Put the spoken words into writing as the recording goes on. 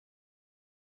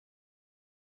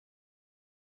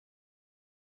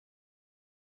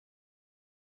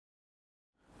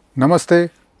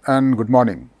Namaste and good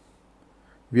morning.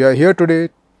 We are here today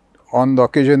on the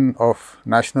occasion of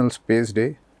National Space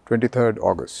Day, 23rd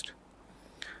August.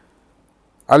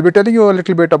 I'll be telling you a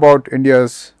little bit about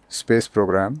India's space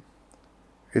program,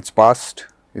 its past,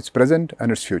 its present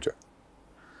and its future.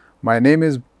 My name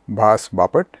is Bhas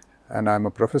Bapat and I am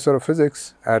a professor of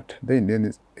physics at the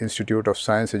Indian Institute of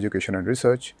Science, Education and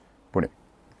Research, Pune.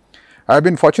 I have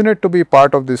been fortunate to be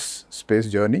part of this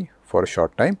space journey for a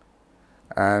short time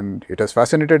and it has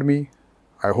fascinated me.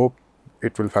 I hope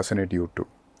it will fascinate you too.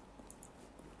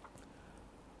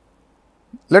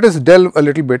 Let us delve a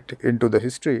little bit into the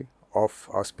history of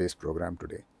our space program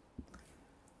today.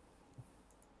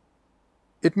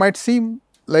 It might seem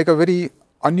like a very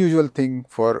unusual thing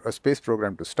for a space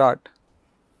program to start,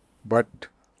 but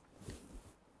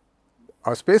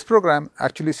our space program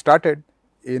actually started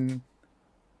in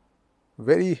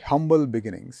very humble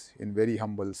beginnings, in very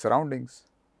humble surroundings,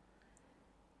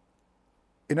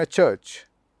 in a church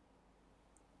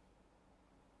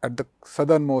at the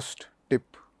southernmost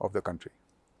tip of the country.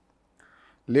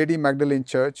 Lady Magdalene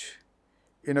Church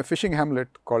in a fishing hamlet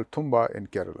called Thumba in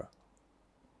Kerala.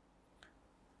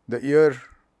 The year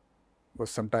was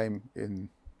sometime in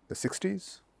the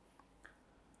 60s.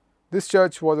 This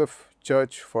church was a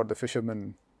church for the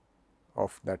fishermen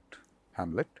of that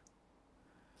hamlet.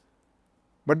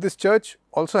 But this church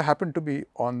also happened to be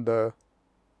on the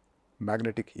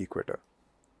magnetic equator.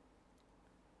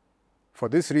 For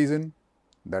this reason,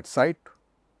 that site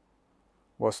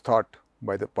was thought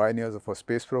by the pioneers of our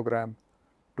space program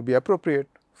to be appropriate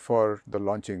for the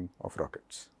launching of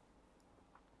rockets.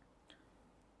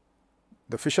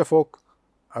 The fisher folk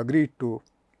agreed to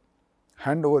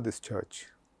hand over this church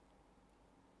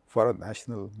for a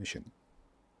national mission.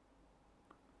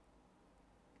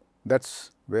 That is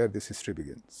where this history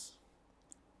begins.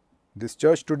 This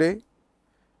church today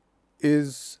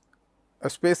is a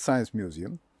space science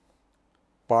museum,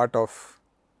 part of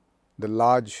the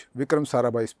large Vikram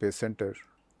Sarabhai Space Center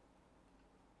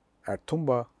at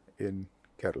Thumba in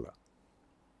Kerala.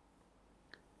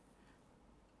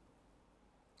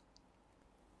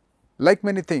 Like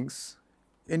many things,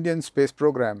 Indian space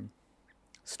program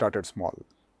started small.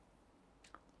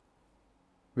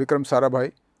 Vikram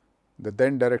Sarabhai, the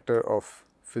then director of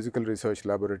Physical Research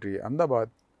Laboratory, Ahmedabad,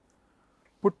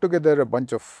 put together a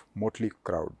bunch of motley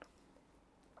crowd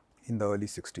in the early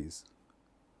 60s.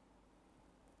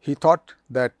 He thought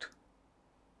that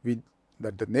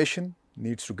the nation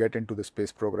needs to get into the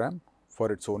space program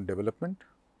for its own development,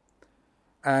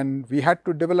 and we had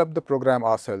to develop the program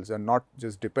ourselves and not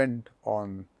just depend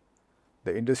on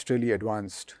the industrially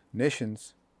advanced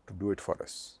nations to do it for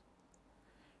us.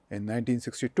 In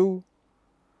 1962,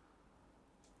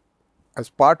 as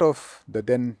part of the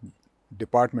then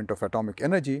Department of Atomic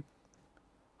Energy,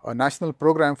 a national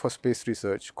program for space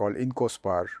research called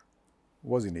INCOSPAR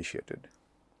was initiated.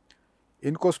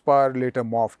 INCOSPAR later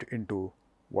morphed into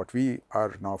what we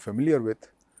are now familiar with,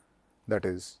 that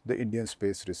is the Indian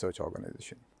Space Research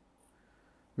Organization.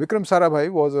 Vikram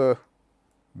Sarabhai was a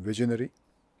visionary.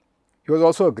 He was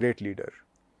also a great leader.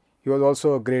 He was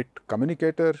also a great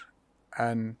communicator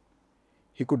and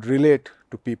he could relate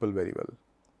to people very well.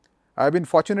 I have been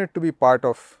fortunate to be part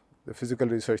of the Physical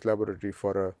Research Laboratory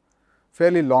for a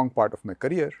fairly long part of my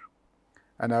career,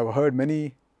 and I have heard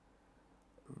many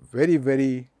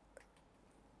very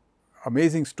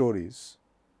amazing stories,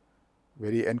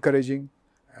 very encouraging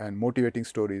and motivating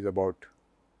stories about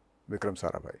Vikram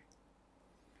Sarabhai.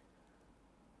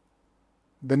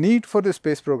 The need for the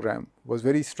space program was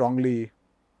very strongly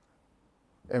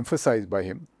emphasized by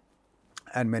him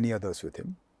and many others with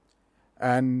him,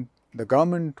 and the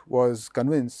government was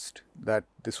convinced that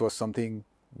this was something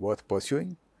worth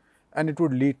pursuing and it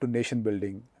would lead to nation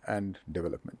building and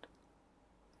development.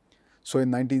 So, in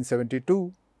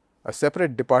 1972, a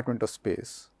separate Department of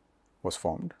Space was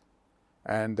formed,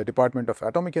 and the Department of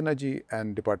Atomic Energy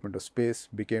and Department of Space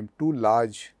became two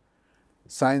large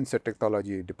science and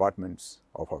technology departments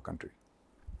of our country.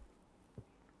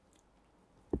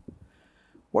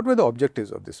 What were the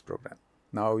objectives of this program?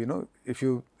 Now, if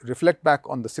you reflect back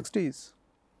on the 60s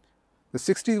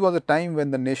was a time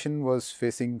when the nation was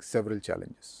facing several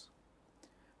challenges.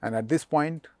 And at this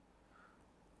point,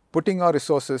 putting our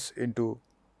resources into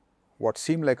what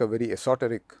seemed like a very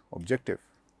esoteric objective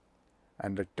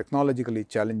and a technologically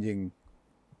challenging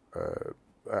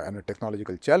and a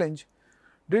technological challenge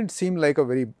didn't seem like a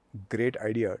very great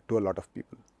idea to a lot of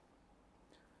people.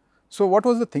 So, what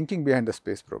was the thinking behind the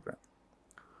space program?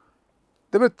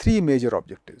 There were three major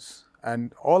objectives,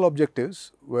 and all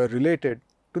objectives were related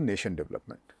to nation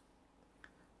development.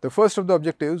 The first of the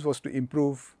objectives was to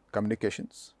improve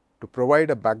communications. to provide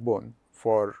a backbone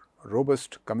for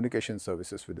robust communication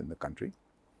services within the country.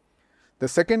 The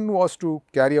second was to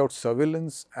carry out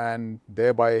surveillance and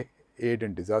thereby aid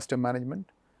in disaster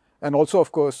management, and also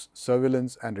of course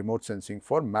surveillance and remote sensing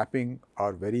for mapping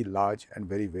our very large and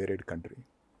very varied country.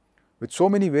 With so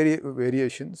many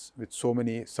variations, with so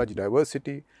many such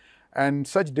diversity and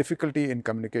such difficulty in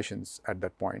communications at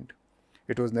that point,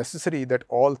 it was necessary that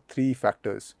all three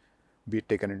factors be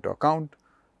taken into account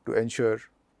to ensure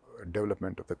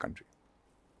development of the country.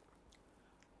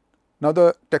 Now,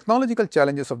 the technological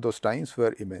challenges of those times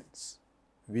were immense.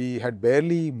 We had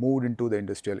barely moved into the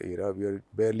industrial era. We were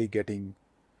barely getting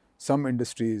some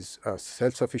industries,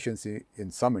 self-sufficiency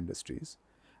in some industries.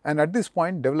 And at this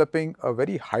point, developing a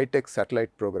very high-tech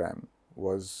satellite program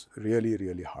was really,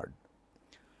 really hard.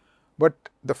 But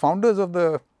the founders of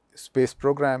the space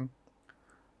program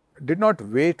did not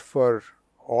wait for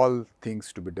all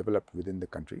things to be developed within the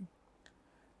country.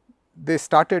 They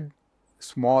started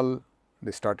small,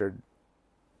 they started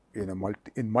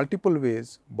in multiple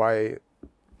ways by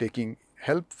taking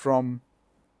help from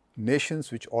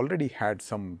nations which already had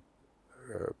some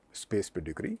space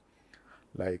pedigree,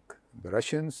 like the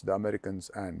Russians, the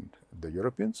Americans and the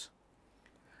Europeans.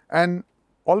 And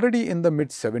already in the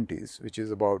mid-70s, which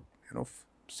is about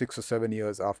 6 or 7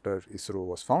 years after ISRO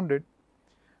was founded,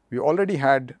 we already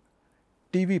had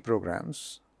TV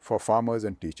programs for farmers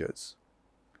and teachers,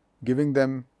 giving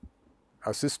them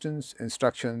assistance,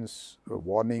 instructions,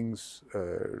 warnings,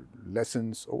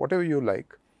 lessons or whatever you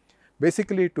like,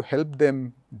 basically to help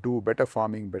them do better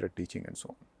farming, better teaching and so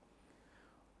on.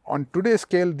 On today's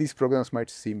scale, these programs might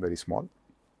seem very small,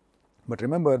 but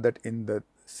remember that in the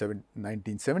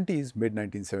 1970s,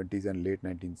 mid-1970s and late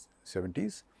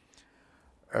 1970s,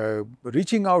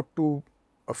 reaching out to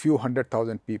a few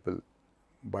 100,000 people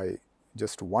by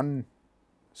just one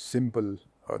simple,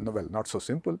 well, not so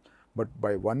simple, but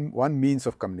by one means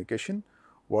of communication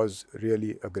was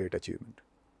really a great achievement.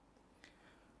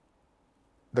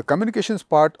 The communications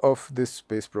part of this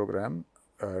space program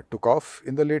took off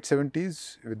in the late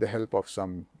 70s with the help of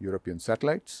some European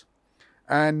satellites,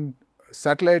 and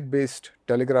satellite-based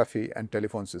telegraphy and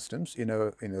telephone systems in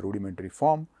a rudimentary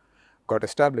form got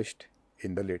established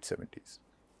in the late 70s.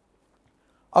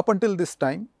 Up until this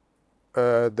time,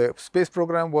 the space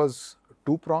program was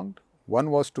two-pronged. One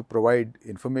was to provide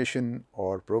information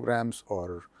or programs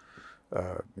or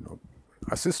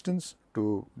assistance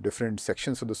to different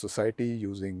sections of the society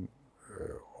using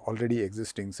already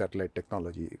existing satellite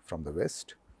technology from the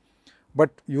West, but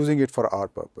using it for our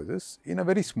purposes in a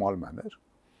very small manner.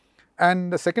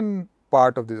 And the second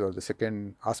part of this, or the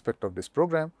second aspect of this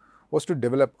program, was to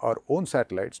develop our own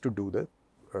satellites to do the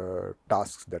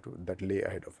tasks that lay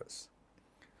ahead of us.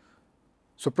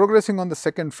 So, progressing on the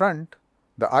second front,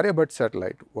 the Aryabhatt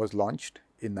satellite was launched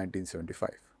in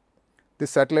 1975.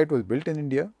 This satellite was built in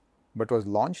India, but was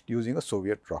launched using a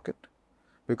Soviet rocket,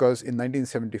 because in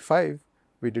 1975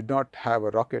 we did not have a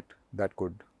rocket that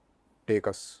could take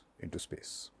us into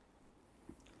space.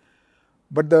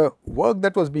 But the work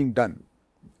that was being done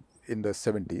in the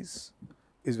 70s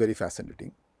is very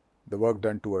fascinating. The work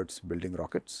done towards building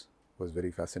rockets was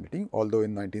very fascinating, although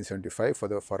in 1975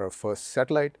 for our first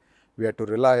satellite we had to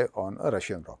rely on a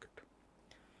Russian rocket.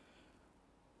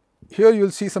 Here you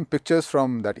will see some pictures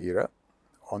from that era.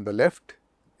 On the left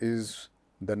is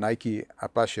the Nike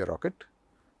Apache rocket,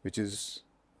 which is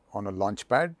on a launch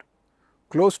pad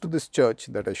close to this church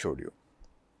that I showed you.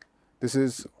 This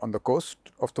is on the coast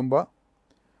of Tumba,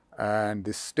 and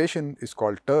this station is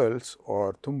called TERLS,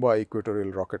 or Tumba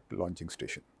Equatorial Rocket Launching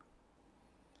Station.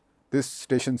 This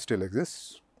station still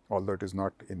exists, although it is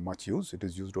not in much use. It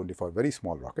is used only for very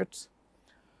small rockets.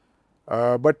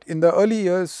 But in the early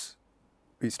years,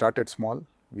 we started small.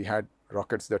 We had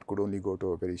rockets that could only go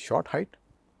to a very short height.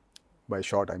 By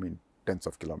short, I mean tens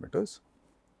of kilometers.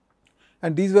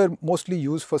 And these were mostly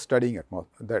used for studying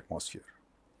the atmosphere.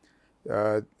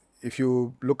 If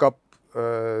you look up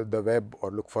the web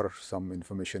or look for some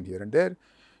information here and there,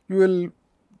 you will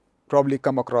probably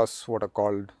come across what are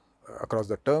called, across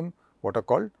the term, what are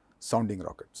called sounding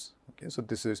rockets. Okay, so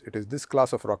it is this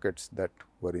class of rockets that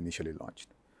were initially launched.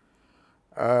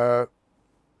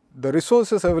 The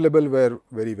resources available were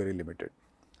very, very limited.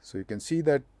 So you can see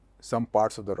that some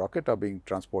parts of the rocket are being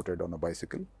transported on a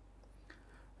bicycle.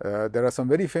 There are some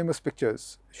very famous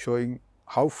pictures showing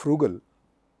how frugal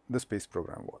the space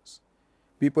program was.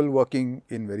 People working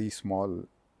in very small,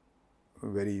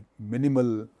 very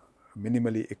minimally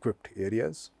equipped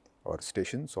areas or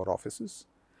stations or offices,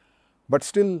 but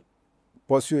still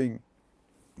pursuing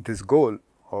this goal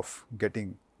of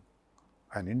getting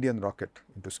an Indian rocket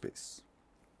into space.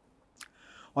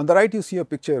 On the right you see a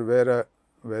picture where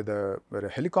a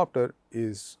helicopter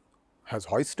has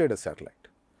hoisted a satellite.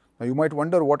 Now you might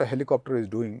wonder what a helicopter is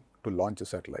doing to launch a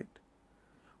satellite,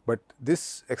 but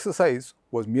this exercise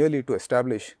was merely to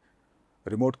establish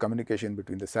remote communication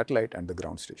between the satellite and the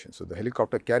ground station. So the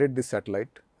helicopter carried this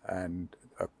satellite and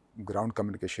ground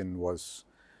communication was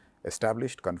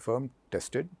established, confirmed,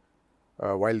 tested,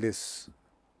 while this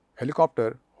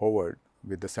helicopter hovered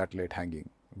with the satellite hanging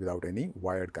without any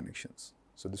wired connections.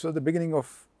 So this was the beginning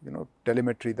of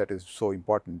telemetry that is so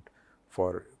important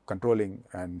for controlling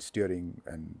and steering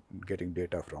and getting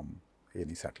data from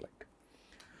any satellite.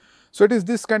 So it is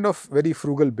this kind of very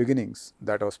frugal beginnings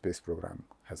that our space program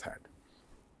has had.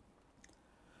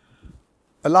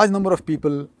 A large number of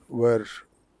people were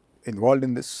involved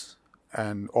in this,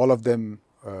 and all of them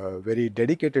very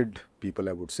dedicated people,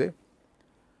 I would say,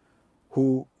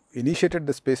 who initiated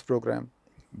the space program,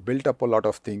 built up a lot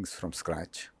of things from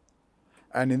scratch.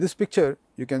 And in this picture,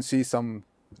 you can see some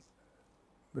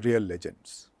real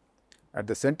legends. At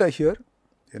the center here,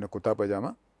 in a kurta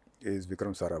pajama, is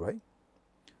Vikram Sarabhai.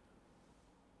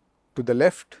 To the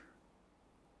left,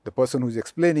 the person who is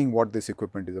explaining what this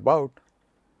equipment is about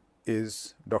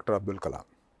is Dr. Abdul Kalam,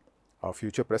 our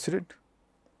future president,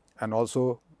 and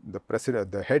also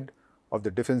the head of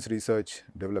the Defense Research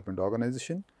Development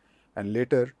Organization, and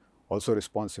later also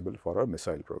responsible for our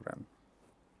missile program.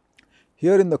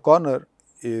 Here in the corner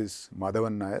is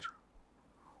Madhavan Nair,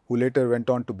 who later went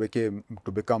on to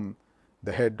become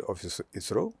the head of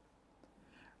ISRO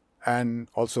and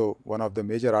also one of the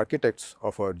major architects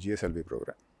of our GSLV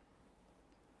program.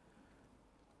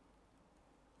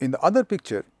 In the other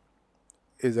picture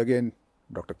is again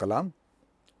Dr. Kalam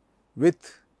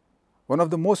with one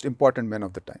of the most important men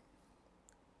of the time,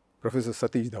 Professor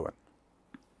Satish Dhawan.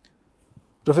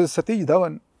 Professor Satish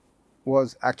Dhawan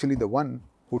was actually the one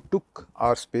who took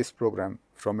our space program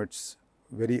from its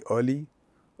very early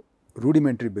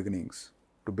rudimentary beginnings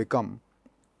to become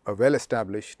a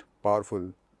well-established,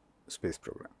 powerful space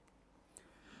program.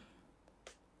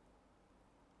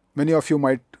 Many of you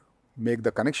might make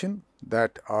the connection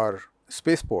that our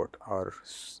spaceport, our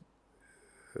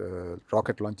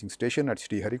rocket launching station at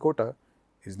Sriharikota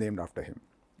is named after him.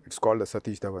 It is called the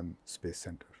Satish Dhawan Space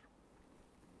Center.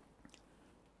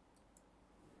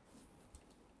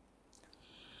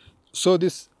 So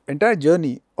this entire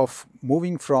journey of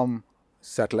moving from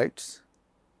satellites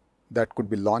that could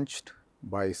be launched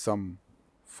by some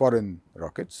foreign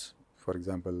rockets, for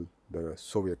example, the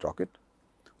Soviet rocket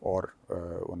or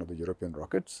one of the European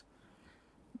rockets.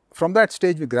 From that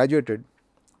stage, we graduated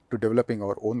to developing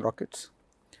our own rockets,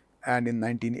 and in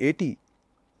 1980,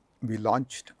 we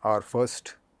launched our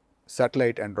first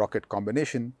satellite and rocket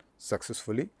combination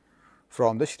successfully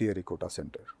from the Sriharikota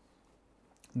Center.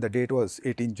 The date was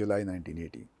 18 July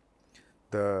 1980.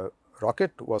 The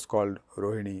rocket was called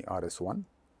Rohini RS-1.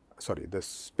 Sorry, the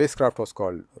spacecraft was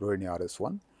called Rohini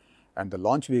RS-1, and the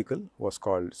launch vehicle was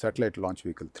called Satellite Launch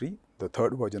Vehicle 3, the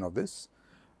third version of this,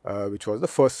 which was the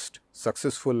first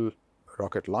successful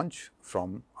rocket launch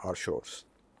from our shores.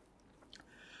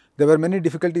 There were many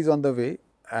difficulties on the way,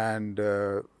 and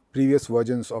previous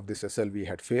versions of this SLV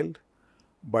had failed,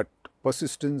 but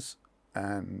persistence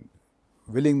and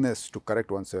willingness to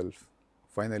correct oneself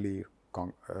finally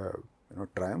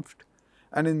triumphed,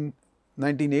 and in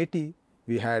 1980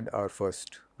 we had our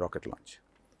first rocket launch.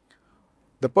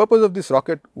 The purpose of this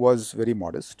rocket was very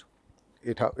modest.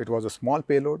 It was a small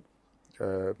payload,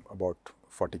 about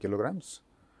 40 kilograms,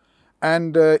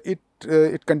 and it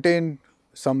contained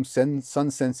some sun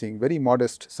sensing, very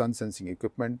modest sun sensing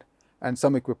equipment, and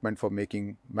some equipment for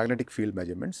making magnetic field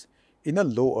measurements in a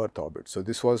low Earth orbit. So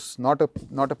this was not a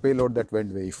payload that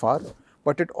went very far,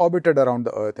 but it orbited around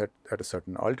the Earth at a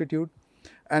certain altitude.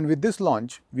 And with this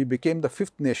launch, we became the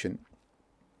fifth nation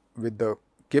with the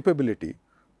capability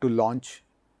to launch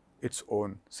its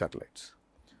own satellites.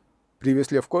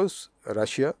 Previously, of course,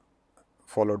 Russia,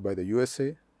 followed by the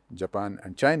USA, Japan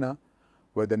and China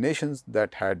were the nations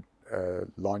that had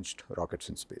launched rockets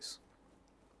in space.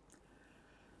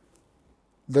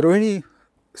 The Rohini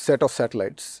set of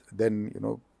satellites then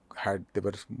there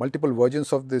were multiple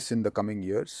versions of this in the coming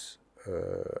years,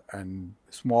 and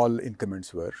small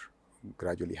increments were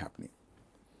gradually happening.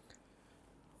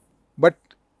 But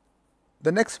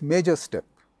the next major step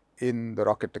in the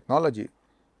rocket technology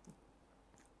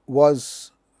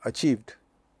was achieved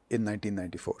in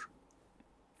 1994.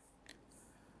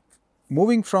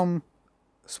 Moving from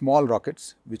small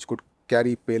rockets which could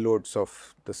carry payloads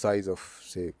of the size of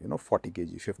say 40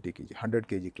 kg, 50 kg, 100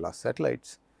 kg class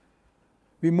satellites,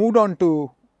 we moved on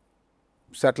to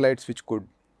satellites which could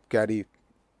carry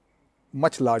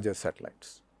much larger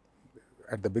satellites.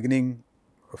 at the beginning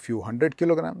a few hundred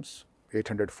kilograms,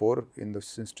 804 in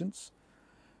this instance,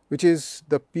 which is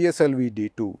the PSLV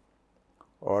D2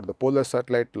 or the Polar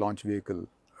Satellite Launch Vehicle,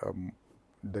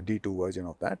 the D2 version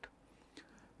of that,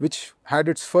 which had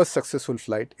its first successful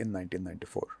flight in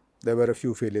 1994. There were a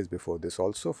few failures before this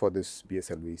also for this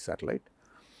PSLV satellite,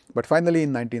 but finally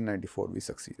in 1994 we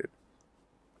succeeded.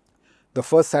 The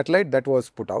first satellite that was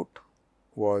put out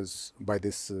was by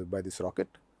this rocket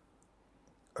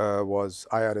was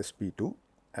IRS-P2,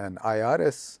 and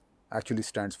IRS actually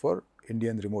stands for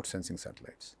Indian Remote Sensing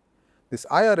Satellites. This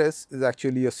IRS is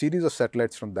actually a series of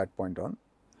satellites from that point on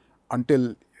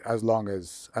until as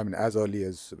early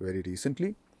as very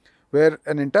recently, where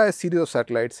an entire series of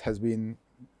satellites has been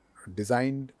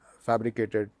designed,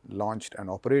 fabricated, launched and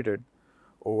operated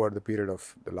over the period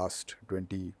of the last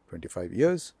 20-25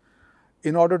 years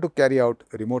in order to carry out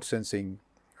remote sensing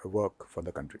work for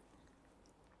the country.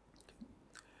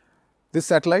 This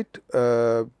satellite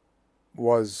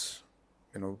was,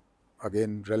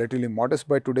 again relatively modest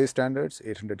by today's standards,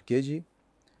 800 kg,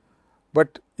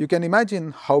 but you can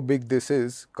imagine how big this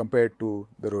is compared to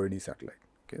the Rohini satellite.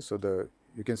 Okay, so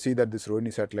you can see that this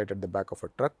Rohini satellite at the back of a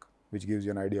truck, which gives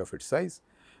you an idea of its size,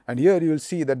 and here you will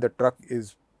see that the truck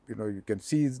is, you can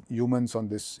see humans in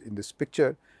this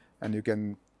picture, and you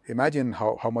can imagine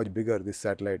how much bigger this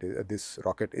satellite is, this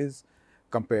rocket is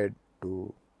compared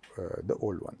to the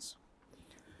old ones.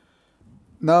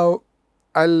 Now,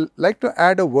 I'll like to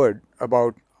add a word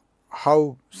about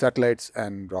how satellites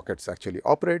and rockets actually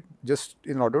operate, just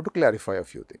in order to clarify a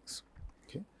few things.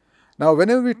 Okay. Now,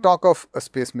 whenever we talk of a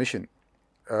space mission,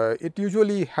 it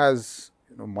usually has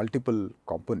multiple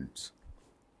components.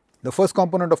 The first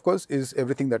component, of course, is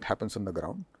everything that happens on the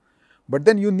ground, but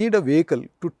then you need a vehicle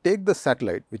to take the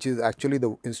satellite, which is actually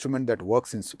the instrument that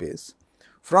works in space,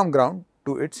 from ground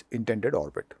to its intended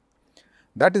orbit.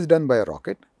 That is done by a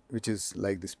rocket, which is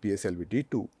like this PSLV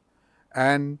D2,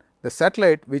 and the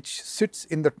satellite which sits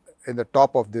in the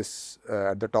top of this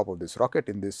at the top of this rocket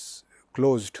in this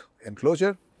closed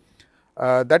enclosure,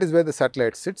 that is where the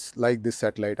satellite sits, like this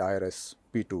satellite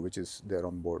IRS-P2, which is there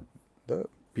on board the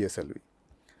PSLV.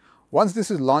 Once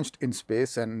this is launched in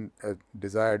space and a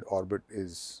desired orbit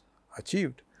is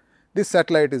achieved, this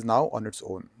satellite is now on its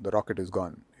own. The rocket is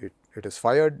gone. It has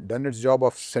fired, done its job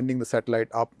of sending the satellite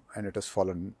up, and it has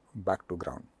fallen back to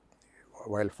ground.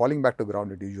 While falling back to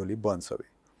ground, it usually burns away.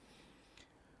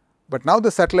 But now the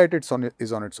satellite is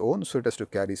on its own, so it has to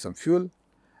carry some fuel,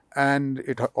 and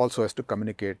it also has to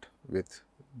communicate with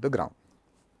the ground.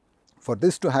 For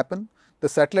this to happen, the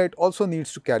satellite also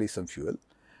needs to carry some fuel.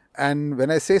 And when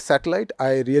I say satellite,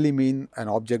 I really mean an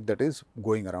object that is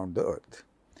going around the Earth.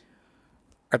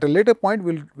 At a later point,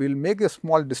 we'll make a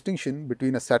small distinction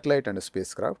between a satellite and a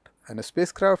spacecraft. And a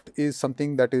spacecraft is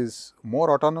something that is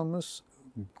more autonomous,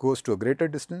 goes to a greater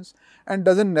distance, and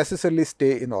doesn't necessarily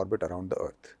stay in orbit around the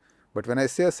Earth. But when I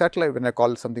say a satellite, when I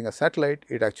call something a satellite,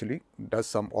 it actually does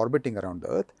some orbiting around the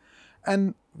Earth,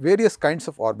 and various kinds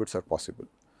of orbits are possible.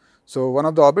 So, one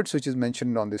of the orbits which is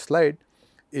mentioned on this slide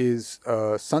is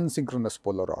a sun-synchronous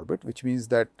polar orbit, which means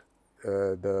that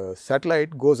the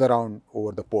satellite goes around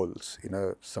over the poles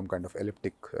in some kind of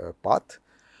elliptic path,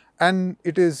 and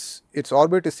its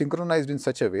orbit is synchronized in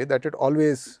such a way that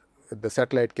the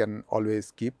satellite can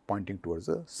always keep pointing towards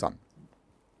the sun.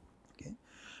 Okay.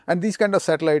 And these kind of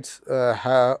satellites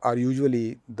are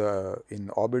usually in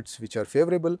orbits which are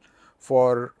favorable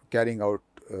for carrying out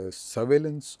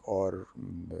surveillance or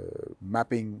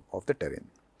mapping of the terrain.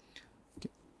 Okay.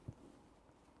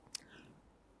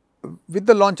 With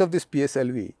the launch of this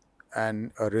PSLV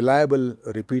and reliable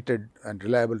repeated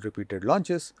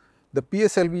launches, the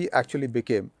PSLV actually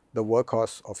became the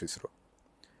workhorse of ISRO.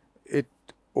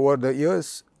 Over the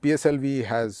years, PSLV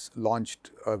has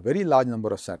launched a very large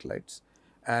number of satellites,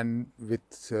 and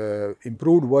with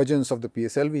improved versions of the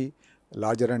PSLV,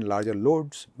 larger and larger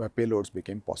payloads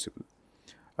became possible.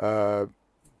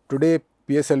 Today,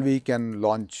 PSLV can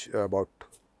launch about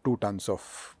 2 tons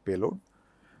of payload,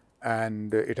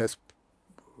 and it has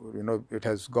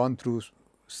gone through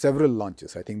several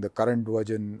launches. I think the current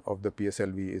version of the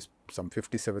PSLV is some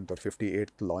 57th or 58th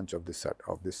launch of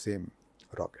this same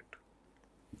rocket.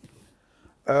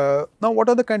 Now, what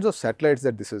are the kinds of satellites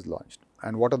that this has launched,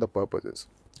 and what are the purposes?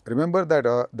 Remember that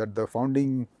the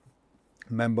founding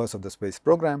members of the space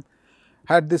program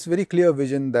had this very clear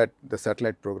vision that the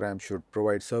satellite program should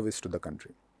provide service to the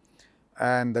country.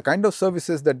 And the kind of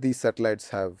services that these satellites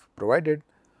have provided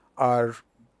are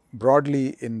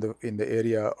broadly in the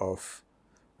area of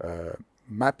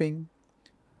mapping,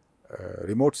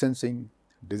 remote sensing,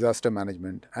 disaster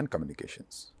management and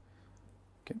communications.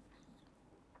 Okay.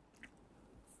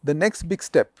 The next big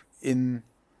step in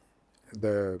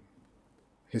the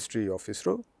history of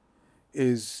ISRO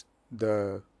is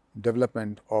the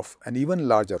development of an even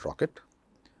larger rocket,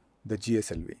 the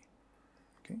GSLV.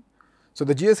 Okay. So,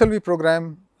 the GSLV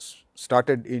program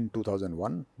started in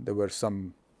 2001. There were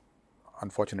some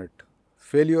unfortunate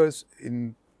failures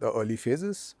in the early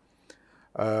phases.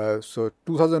 So,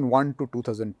 2001 to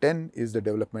 2010 is the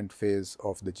development phase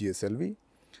of the GSLV,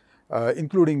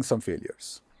 including some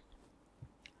failures.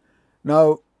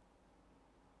 Now,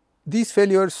 these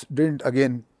failures did not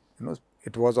again,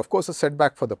 it was of course a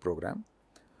setback for the program,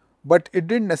 but it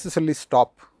did not necessarily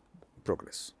stop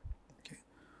progress. Okay.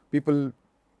 People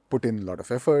put in a lot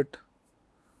of effort,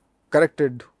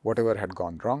 corrected whatever had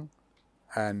gone wrong,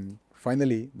 and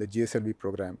finally the GSLV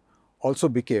program also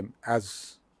became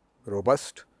as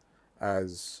robust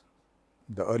as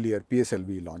the earlier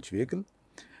PSLV launch vehicle.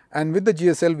 And with the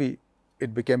GSLV,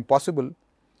 it became possible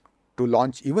to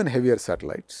launch even heavier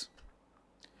satellites,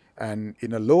 and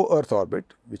in a low Earth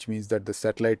orbit, which means that the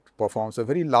satellite performs a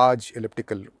very large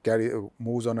elliptical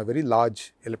moves on a very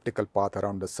large elliptical path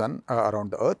around the sun,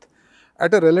 around the Earth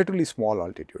at a relatively small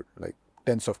altitude, like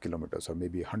tens of kilometers or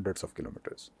maybe hundreds of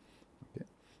kilometers. Okay.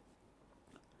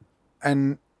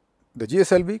 And the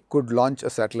GSLV could launch a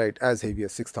satellite as heavy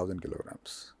as 6,000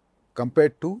 kilograms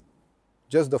compared to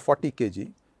just the 40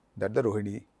 kg that the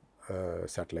Rohini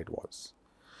satellite was.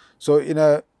 So, in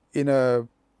a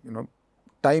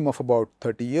time of about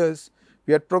 30 years,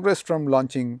 we had progressed from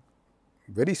launching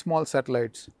very small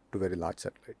satellites to very large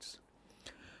satellites.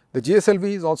 The GSLV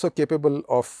is also capable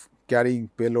of carrying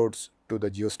payloads to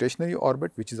the geostationary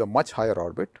orbit, which is a much higher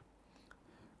orbit,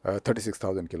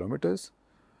 36,000 kilometers.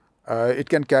 It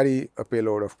can carry a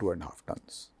payload of 2.5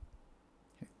 tons.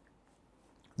 Okay.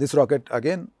 This rocket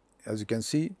again, as you can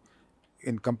see,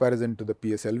 in comparison to the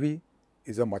PSLV,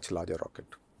 is a much larger rocket.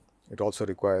 It also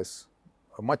requires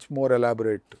a much more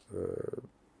elaborate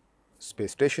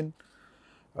space station,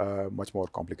 much more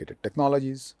complicated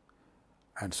technologies,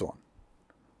 and so on.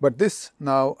 But this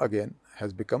now again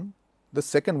has become the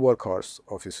second workhorse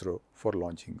of ISRO for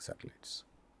launching satellites.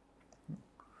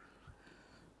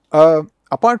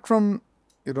 Apart from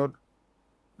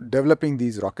developing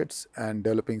these rockets and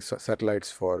developing satellites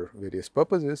for various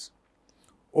purposes,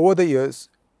 over the years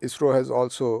ISRO has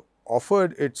also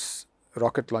offered its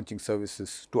rocket launching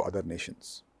services to other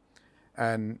nations,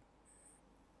 and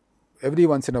every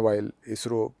once in a while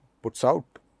ISRO puts out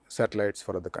satellites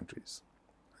for other countries.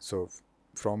 So,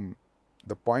 from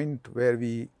the point where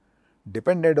we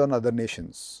depended on other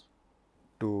nations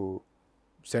to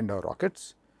send our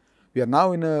rockets, we are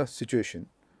now in a situation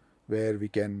where we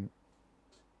can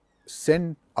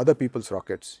send other people's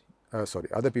rockets,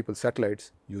 other people's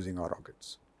satellites using our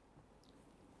rockets.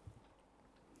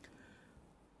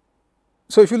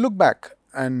 So, if you look back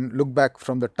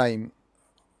from the time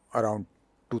around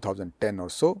 2010 or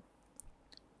so,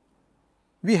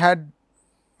 we have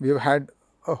had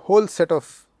a whole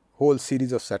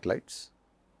series of satellites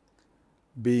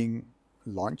being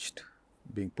launched,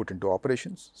 being put into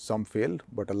operations. Some failed,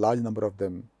 but a large number of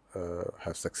them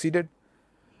have succeeded.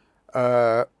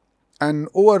 And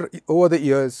over the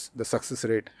years, the success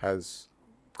rate has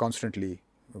constantly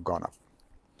gone up.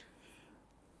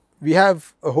 We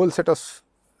have a whole set of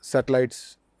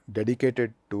satellites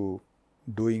dedicated to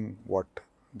doing what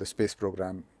the space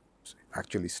program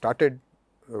actually started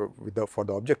for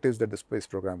the objectives that the space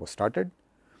program was started,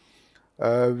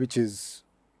 which is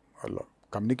a lot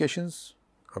communications,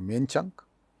 a main chunk.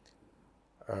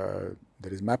 There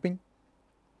is mapping,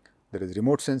 there is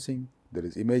remote sensing, there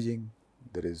is imaging,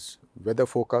 there is weather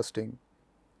forecasting,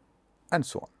 and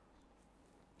so on.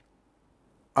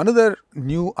 Another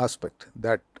new aspect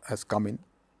that has come in,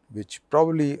 which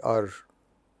probably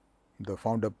the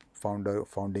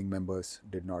founding members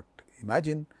did not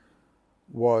imagine,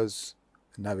 was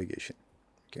navigation.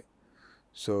 Okay.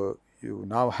 So, you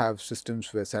now have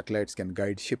systems where satellites can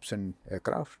guide ships and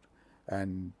aircraft,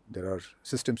 and there are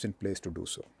systems in place to do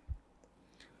so.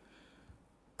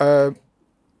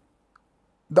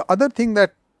 The other thing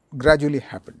that gradually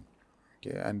happened,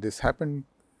 okay, and this happened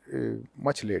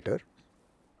much later,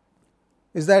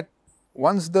 is that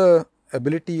once the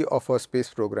ability of a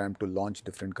space program to launch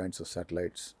different kinds of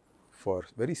satellites for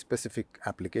very specific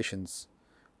applications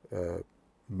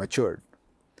matured,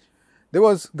 there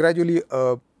was gradually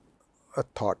a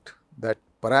thought that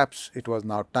perhaps it was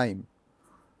now time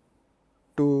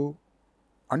to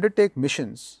undertake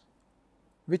missions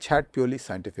which had purely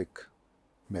scientific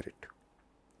merit.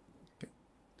 Okay.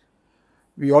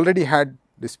 We already had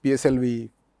this PSLV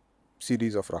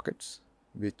series of rockets,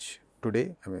 which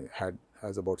today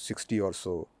has about 60 or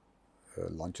so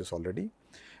launches already,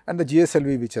 and the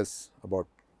GSLV, which has about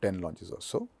 10 launches or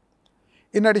so.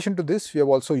 In addition to this, we have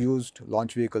also used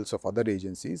launch vehicles of other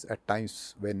agencies at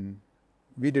times when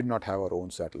we did not have our own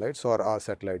satellites or our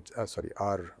satellites,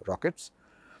 our rockets,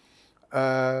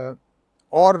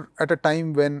 or at a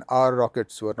time when our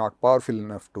rockets were not powerful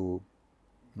enough to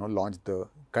launch the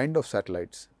kind of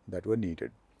satellites that were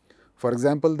needed. For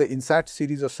example, the INSAT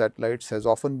series of satellites has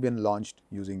often been launched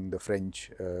using the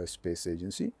French space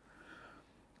agency.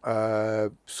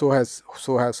 So has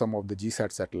some of the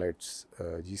GSAT satellites,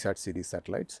 GSAT series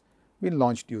satellites, been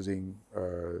launched using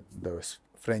the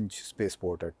French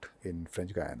spaceport in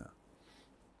French Guyana.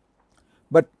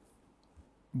 But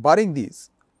barring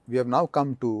these, we have now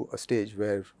come to a stage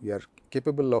where we are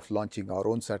capable of launching our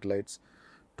own satellites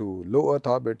to low Earth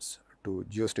orbits, to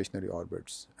geostationary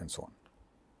orbits, and so on.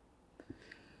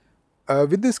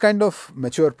 With this kind of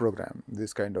mature program,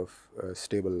 this kind of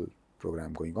stable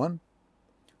program going on,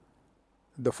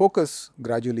 the focus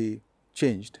gradually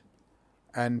changed,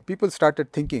 and people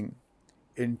started thinking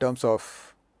in terms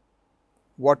of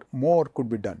what more could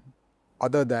be done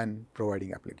other than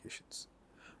providing applications.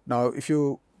 Now, if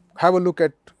you have a look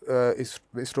at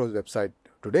ISRO's website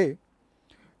today,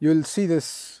 you will see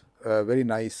this very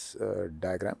nice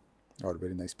diagram or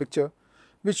very nice picture,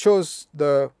 which shows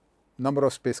the number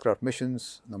of spacecraft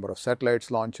missions, number of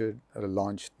satellites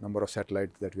launched, number of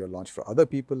satellites that we have launched for other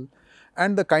people,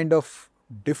 and the kind of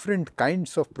different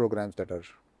kinds of programs that are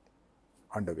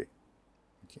underway.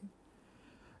 Okay.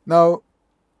 Now,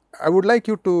 I would like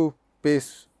you to pay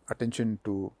attention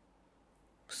to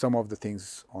some of the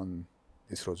things on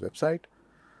ISRO's website,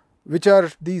 which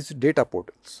are these data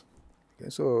portals. Okay.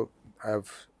 So, I have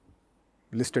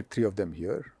listed 3 of them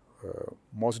here,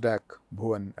 MOSDAQ,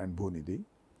 Bhuvan, and Bhunidhi.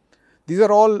 These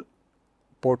are all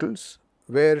portals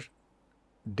where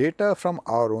data from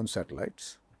our own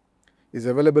satellites is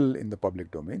available in the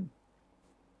public domain,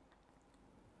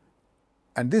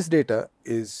 and this data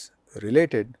is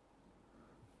related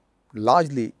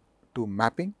largely to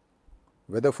mapping,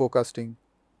 weather forecasting,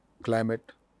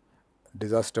 climate,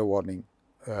 disaster warning,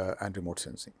 and remote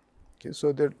sensing. Okay,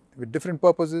 so, they are with different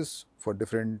purposes for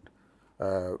different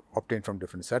obtained from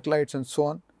different satellites and so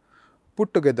on,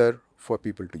 put together for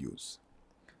people to use.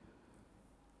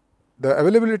 The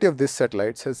availability of these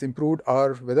satellites has improved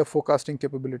our weather forecasting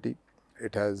capability.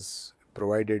 It has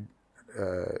provided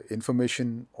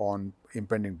information on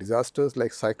impending disasters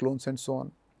like cyclones and so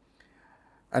on.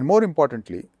 And more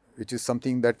importantly, which is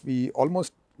something that we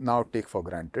almost now take for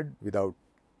granted without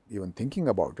even thinking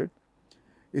about it,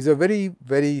 is a very,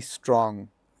 very strong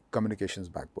communications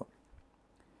backbone.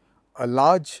 A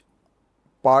large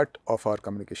part of our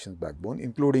communications backbone,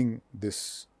 including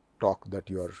this talk that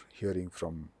you are hearing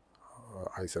from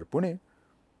IISER Pune,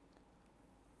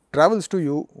 travels to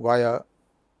you via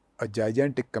a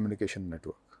gigantic communication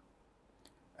network,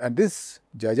 and this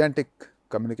gigantic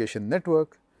communication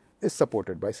network is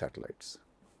supported by satellites.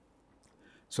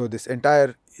 So, this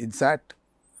entire INSAT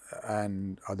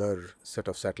and other set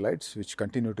of satellites, which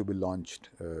continue to be launched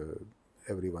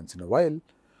every once in a while,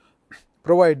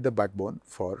 provide the backbone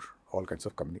for all kinds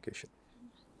of communication.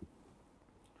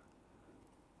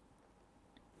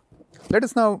 Let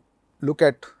us now look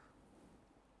at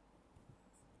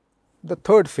the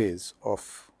third phase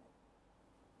of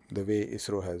the way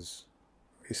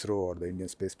ISRO or the Indian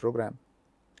Space Program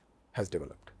has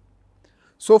developed.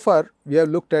 So far, we have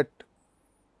looked at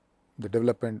the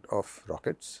development of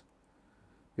rockets.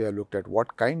 We have looked at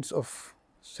what kinds of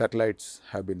satellites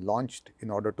have been launched in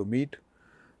order to meet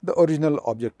the original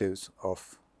objectives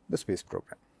of the space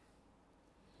program.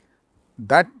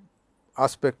 That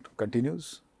aspect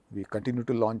continues. We continue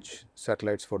to launch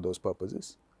satellites for those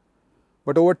purposes.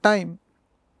 But over time,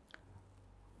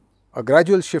 a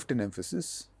gradual shift in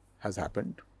emphasis has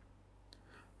happened.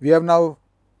 We have now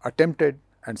attempted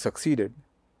and succeeded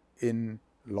in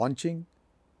launching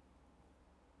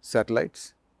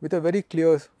satellites with a very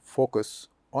clear focus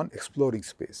on exploring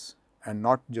space and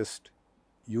not just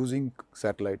using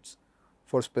satellites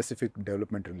for specific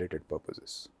development related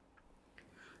purposes.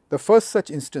 The first such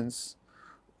instance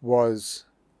was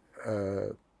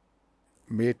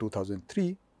May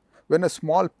 2003, when a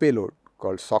small payload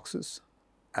called SOXUS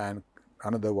and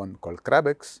another one called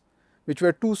CRABEX, which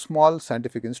were 2 small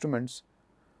scientific instruments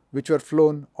which were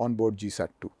flown on board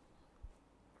GSAT-2.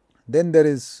 Then there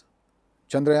is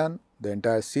Chandrayaan, the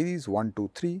entire series 1,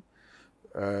 2, 3,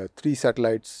 3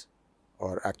 satellites,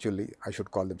 or actually I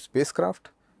should call them spacecraft,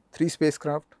 3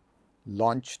 spacecraft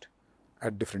launched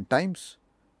at different times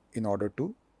in order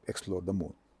to explore the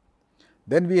moon.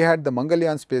 Then we had the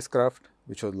Mangalyaan spacecraft,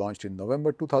 which was launched in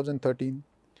November 2013.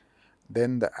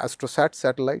 then the AstroSat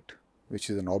satellite, which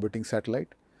is an orbiting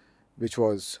satellite, which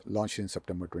was launched in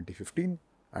September 2015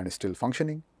 and is still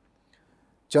functioning,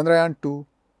 Chandrayaan 2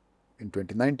 in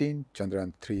 2019,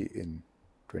 Chandrayaan 3 in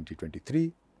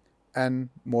 2023, and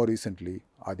more recently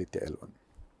Aditya L1.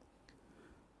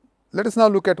 Let us now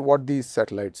look at what these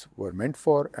satellites were meant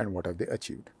for and what have they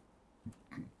achieved.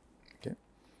 Okay.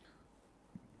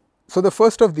 So, the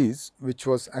first of these, which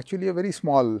was actually a very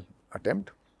small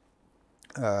attempt,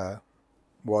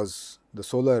 was the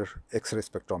solar X-ray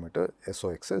spectrometer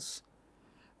SOXS,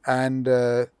 and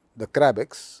the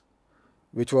CRAB-X,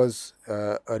 which was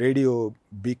a radio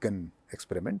beacon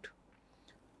experiment.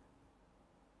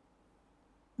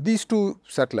 These two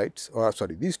satellites, or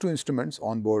sorry, these two instruments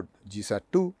on board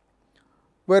GSAT-2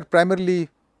 were primarily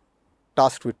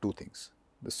tasked with two things.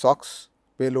 The SOX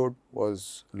payload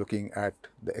was looking at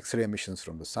the X-ray emissions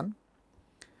from the sun,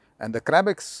 and the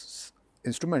CRAB-X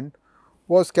instrument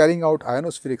was carrying out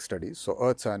ionospheric studies. So,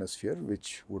 Earth's ionosphere,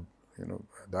 which would,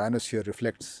 the ionosphere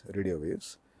reflects radio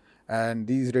waves, and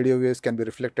these radio waves can be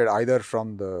reflected either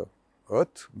from the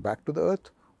Earth back to the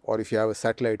Earth, or if you have a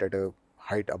satellite at a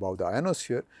height above the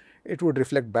ionosphere, it would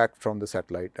reflect back from the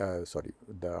satellite,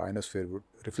 the ionosphere would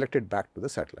reflect it back to the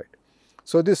satellite.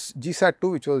 So, this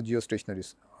GSAT-2, which was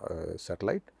geostationary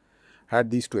satellite,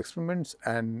 had these two experiments,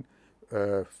 and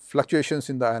fluctuations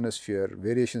in the ionosphere,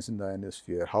 variations in the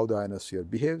ionosphere, how the ionosphere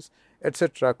behaves,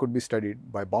 etc., could be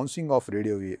studied by bouncing off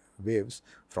radio waves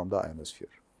from the ionosphere.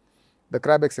 The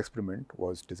CRAB-X experiment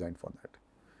was designed for that.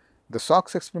 The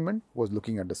SOX experiment was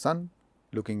looking at the sun,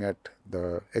 looking at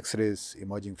the X-rays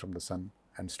emerging from the sun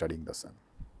and studying the sun.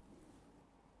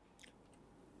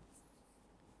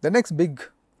 The next big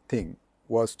thing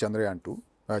was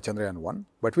Chandrayaan 1,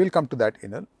 but we will come to that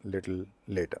in a little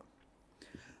later.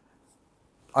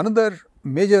 Another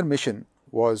major mission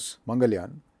was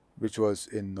Mangalyaan, which was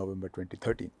in November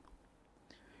 2013.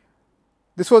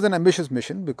 This was an ambitious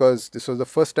mission because this was the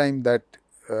first time that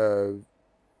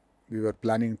we were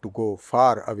planning to go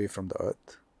far away from the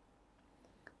Earth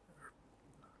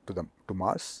to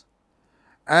Mars,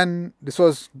 and this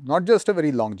was not just a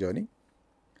very long journey,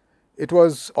 it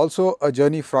was also a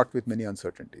journey fraught with many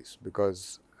uncertainties,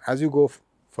 because as you go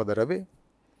further away,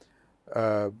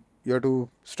 you have to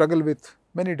struggle with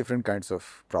many different kinds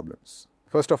of problems.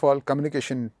 First of all,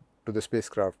 communication to the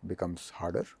spacecraft becomes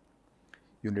harder.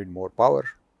 You need more power,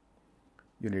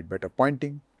 you need better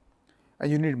pointing,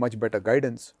 and you need much better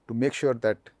guidance to make sure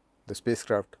that the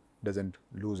spacecraft does not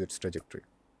lose its trajectory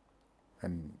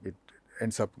and it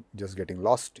ends up just getting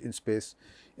lost in space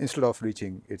instead of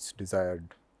reaching its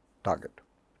desired target.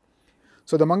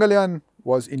 So, the Mangalyaan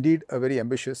was indeed a very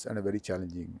ambitious and a very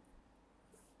challenging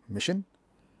mission,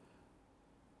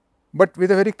 but with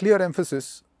a very clear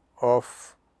emphasis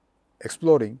of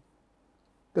exploring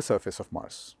the surface of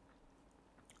Mars.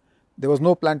 There was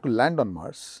no plan to land on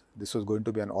Mars. This was going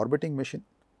to be an orbiting mission,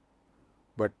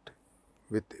 but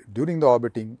during the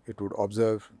orbiting it would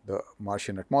observe the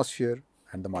Martian atmosphere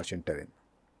and the Martian terrain.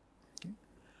 Okay.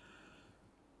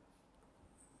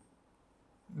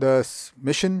 The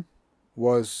mission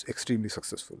was extremely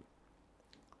successful.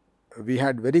 We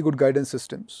had very good guidance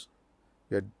systems,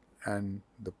 and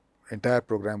the entire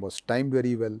program was timed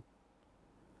very well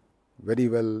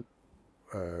regulated,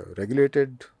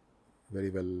 very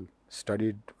well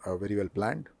studied, very well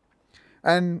planned,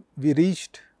 and we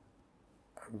reached,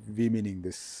 we meaning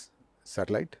this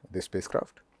satellite, this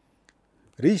spacecraft,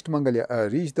 reached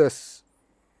the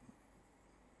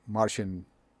Martian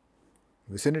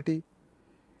vicinity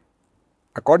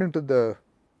according to the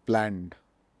planned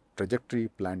trajectory,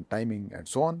 planned timing and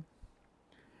so on,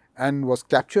 and was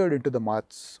captured into the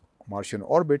Martian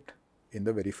orbit in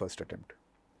the very first attempt.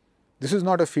 This is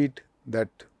not a feat that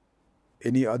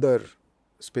any other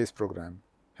space program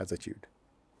has achieved.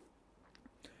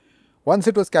 Once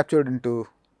it was captured into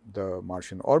the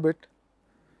Martian orbit,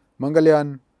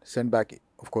 Mangalyaan sent back,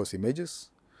 of course, images,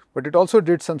 but it also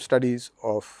did some studies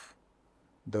of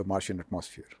the Martian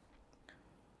atmosphere.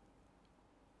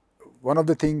 One of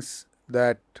the things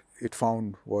that it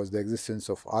found was the existence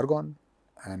of argon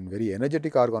and very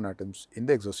energetic argon atoms in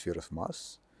the exosphere of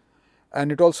Mars,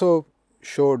 and it also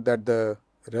showed that the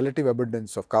relative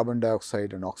abundance of carbon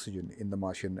dioxide and oxygen in the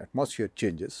Martian atmosphere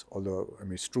changes, although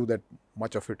it is true that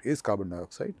much of it is carbon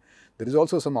dioxide, there is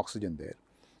also some oxygen there,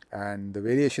 and the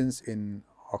variations in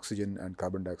oxygen and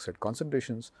carbon dioxide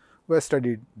concentrations were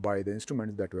studied by the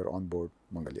instruments that were on board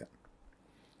Mangalyaan.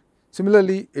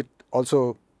 Similarly, it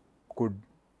also could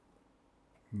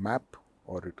map,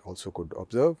 or it also could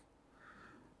observe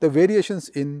the variations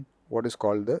in what is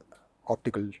called the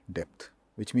optical depth,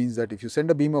 which means that if you send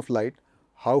a beam of light,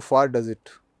 how far does it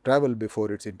travel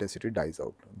before its intensity dies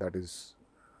out. That is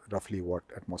roughly what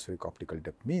atmospheric optical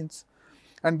depth means.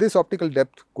 And this optical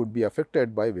depth could be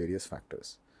affected by various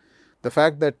factors. The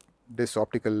fact that this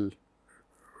optical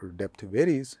depth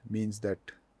varies means that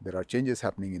there are changes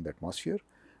happening in the atmosphere,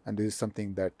 and this is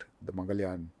something that the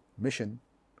Mangalyaan mission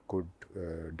could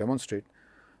demonstrate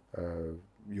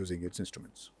using its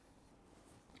instruments.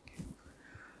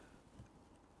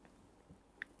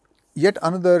 Yet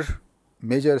another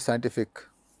major scientific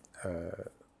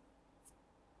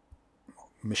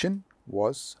mission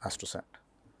was ASTROSAT.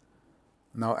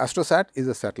 Now, ASTROSAT is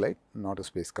a satellite, not a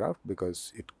spacecraft,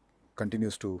 because it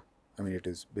continues to, it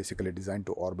is basically designed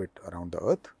to orbit around the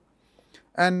Earth,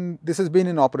 and this has been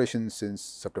in operation since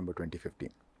September 2015.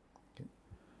 Okay.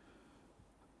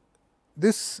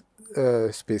 This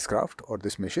spacecraft or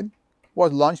this mission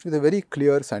was launched with a very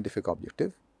clear scientific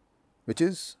objective, which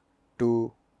is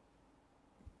to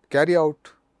carry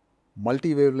out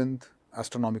multi-wavelength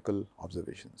astronomical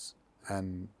observations.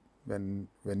 And when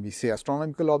we say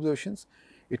astronomical observations,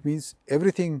 it means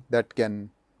everything that can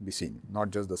be seen,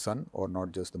 not just the sun or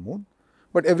not just the moon,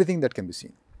 but everything that can be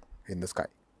seen in the sky.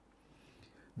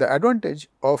 The advantage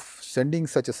of sending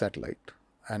such a satellite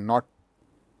and not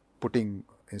putting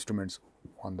instruments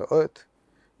on the Earth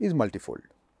is multifold.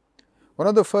 One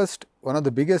of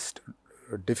the biggest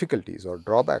difficulties or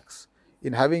drawbacks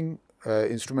in having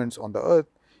instruments on the Earth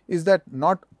is that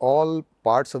not all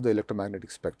parts of the electromagnetic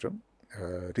spectrum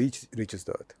reaches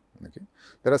the Earth. Okay.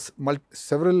 There are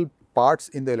several parts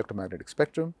in the electromagnetic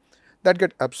spectrum that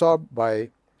get absorbed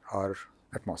by our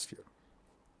atmosphere.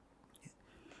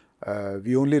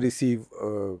 We only receive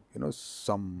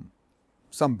some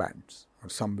bands or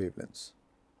some wavelengths.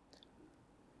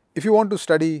 If you want to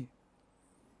study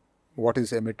what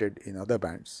is emitted in other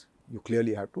bands, you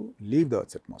clearly have to leave the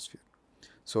Earth's atmosphere.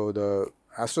 So, the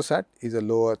ASTROSAT is a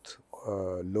low Earth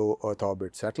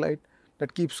orbit satellite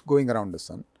that keeps going around the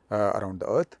sun, around the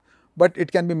Earth, but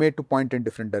it can be made to point in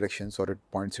different directions, or it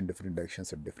points in different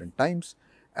directions at different times,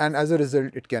 and as a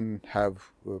result it can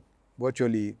have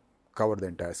virtually cover the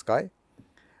entire sky,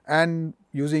 and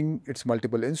using its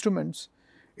multiple instruments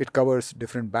it covers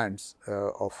different bands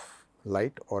of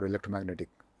light or electromagnetic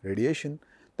radiation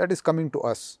that is coming to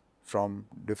us from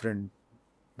different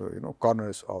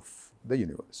corners of the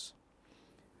universe.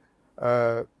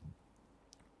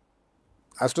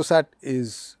 ASTROSAT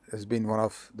has been one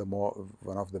of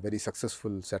the very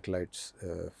successful satellites,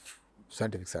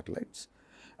 scientific satellites,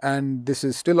 and this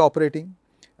is still operating,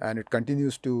 and it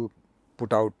continues to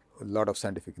put out a lot of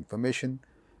scientific information,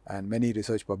 and many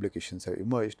research publications have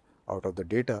emerged out of the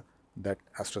data that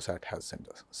ASTROSAT has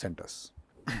sent us.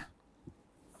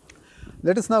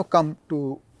 Let us now come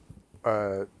to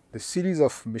the series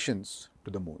of missions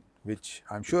to the moon, which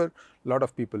I am sure a lot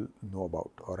of people know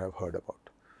about or have heard about.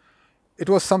 It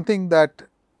was something that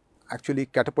actually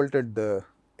catapulted the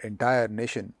entire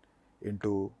nation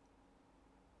into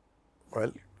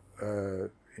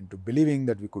believing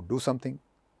that we could do something,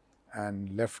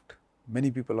 and left many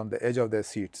people on the edge of their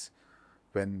seats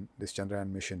when this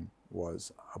Chandrayaan mission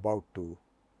was about to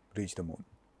reach the moon.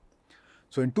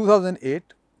 So, in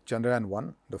 2008,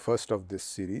 Chandrayaan-1, the first of this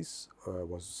series,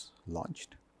 was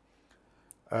launched,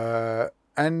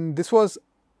 and this was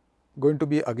going to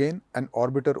be again an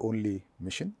orbiter only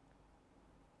mission.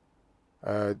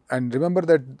 And remember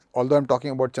that although I am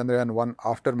talking about Chandrayaan-1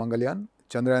 after Mangalyaan,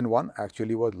 Chandrayaan-1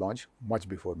 actually was launched much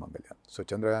before Mangalyaan. So,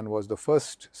 Chandrayaan was the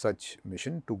first such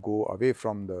mission to go away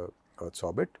from the Earth's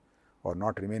orbit, or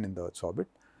not remain in the Earth's orbit,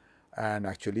 and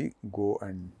actually go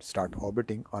and start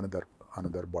orbiting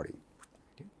another body.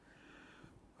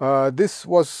 Okay. This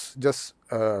was just,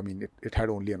 it had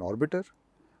only an orbiter,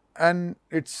 and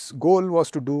its goal was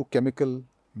to do chemical,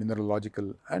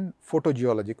 mineralogical and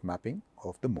photogeologic mapping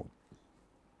of the moon.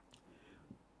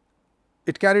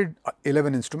 It carried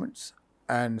 11 instruments,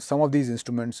 and some of these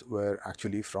instruments were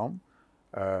actually from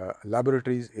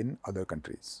laboratories in other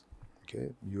countries, okay,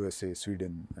 USA,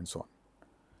 Sweden and so on.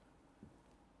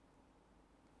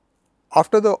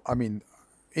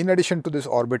 In addition to this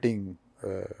orbiting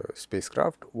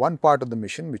spacecraft, one part of the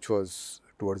mission, which was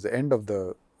towards the end of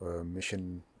the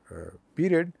mission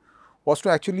period, was to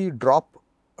actually drop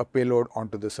a payload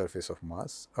onto the surface of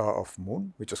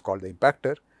moon, which was called the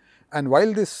impactor. And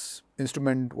while this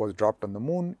instrument was dropped on the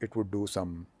moon, it would do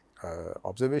some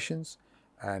observations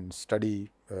and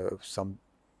study some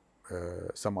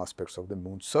aspects of the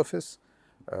moon's surface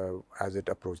as it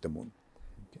approached the moon.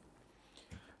 Okay.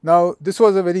 Now, this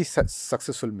was a very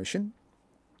successful mission,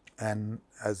 and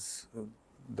as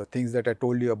the things that I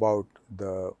told you about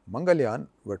the Mangalyaan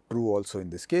were true also in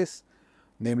this case,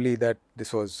 namely that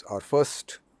this was our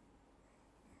first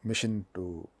mission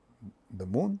to the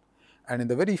moon, and in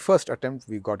the very first attempt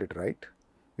we got it right.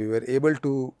 We were able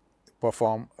to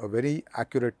perform a very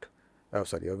accurate, a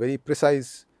very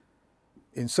precise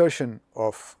insertion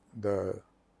of the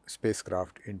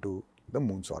spacecraft into the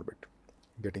moon's orbit.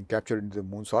 Getting captured into the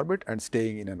moon's orbit and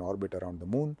staying in an orbit around the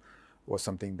moon was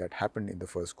something that happened in the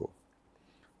first go.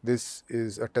 This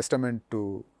is a testament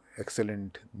to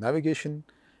excellent navigation,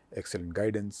 excellent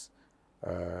guidance.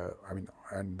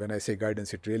 And when I say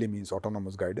guidance, it really means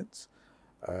autonomous guidance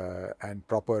and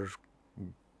proper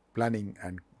planning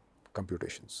and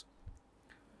computations.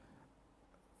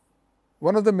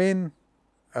 One of the main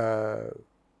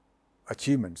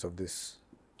achievements of this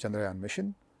Chandrayaan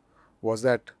mission was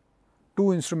that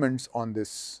two instruments on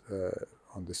this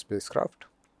spacecraft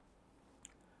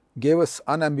gave us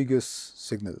unambiguous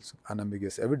signals,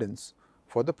 unambiguous evidence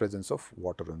for the presence of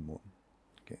water on moon.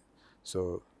 Okay.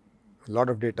 So, a lot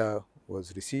of data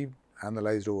was received,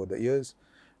 analyzed over the years.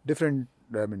 Different,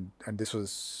 and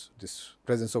this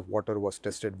presence of water was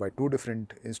tested by two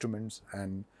different instruments,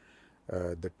 and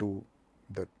the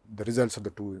results of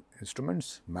the two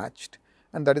instruments matched,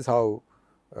 and that is how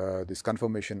this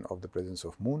confirmation of the presence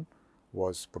of moon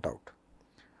was put out.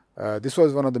 This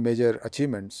was one of the major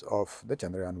achievements of the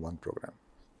Chandrayaan-1 program.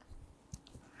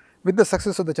 With the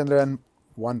success of the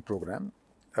Chandrayaan-1 program,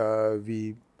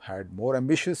 we had more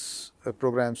ambitious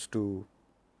programs to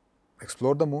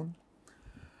explore the moon,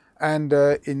 and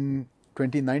in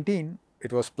 2019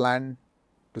 it was planned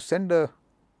to send a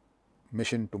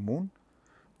mission to moon,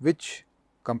 which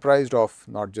comprised of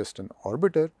not just an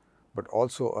orbiter but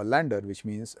also a lander, which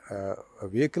means a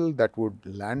vehicle that would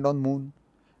land on moon,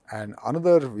 and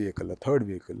another vehicle, a third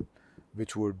vehicle,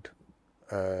 which would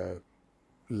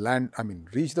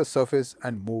reach the surface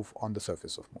and move on the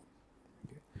surface of moon.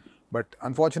 Okay. But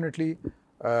unfortunately,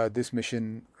 this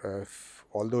mission,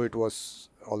 although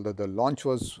the launch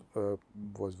was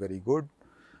very good,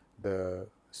 the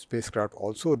spacecraft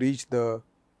also reached the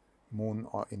moon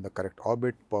in the correct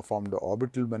orbit, performed the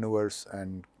orbital maneuvers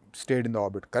and stayed in the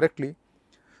orbit correctly.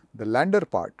 The lander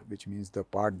part, which means the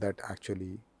part that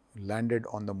actually landed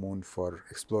on the moon for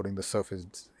exploring the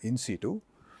surface in situ,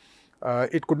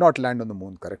 it could not land on the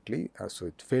moon correctly, so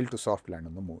it failed to soft land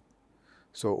on the moon.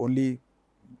 So, only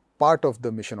part of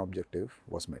the mission objective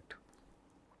was met.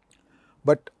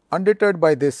 But undeterred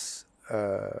by this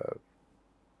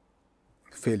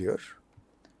failure,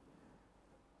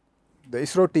 the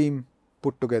ISRO team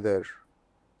put together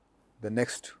the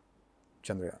next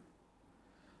Chandrayaan.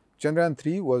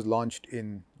 Chandrayaan-3 was launched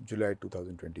in July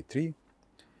 2023.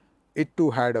 It too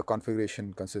had a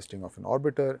configuration consisting of an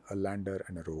orbiter, a lander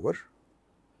and a rover,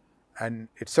 and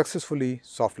it successfully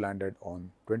soft landed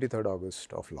on 23rd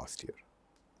August of last year.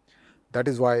 That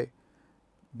is why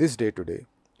this day today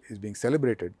is being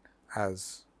celebrated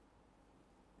as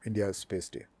India's Space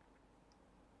Day.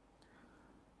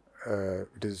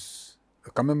 It is a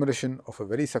commemoration of a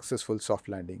very successful soft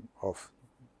landing of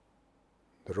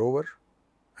the rover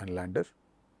and lander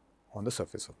on the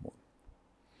surface of moon.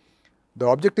 The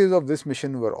objectives of this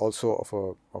mission were also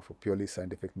of a purely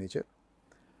scientific nature,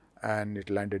 and it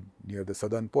landed near the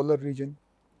southern polar region,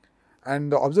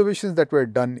 and the observations that were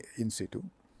done in situ,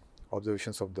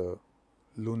 observations of the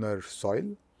lunar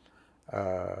soil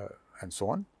and so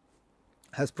on,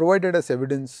 has provided us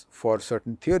evidence for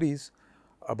certain theories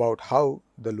about how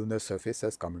the lunar surface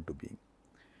has come into being.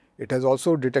 It has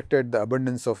also detected the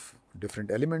abundance of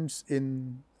different elements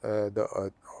in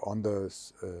on the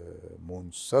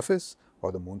moon's surface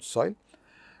or the moon's soil,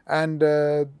 and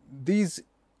these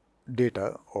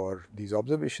data or these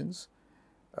observations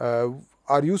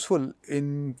are useful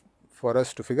for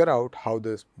us to figure out how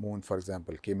the moon, for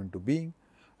example, came into being,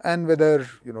 and whether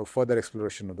further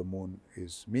exploration of the moon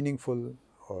is meaningful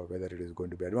or whether it is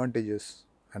going to be advantageous,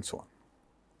 and so on.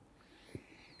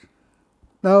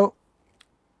 Now,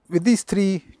 with these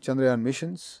three Chandrayaan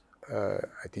missions,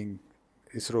 I think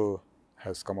ISRO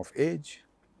has come of age.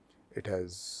 It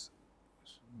has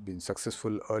been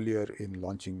successful earlier in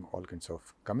launching all kinds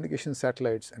of communication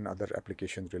satellites and other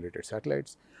application related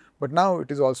satellites, but now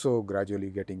it is also gradually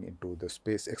getting into the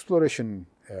space exploration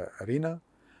arena,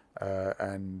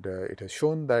 and it has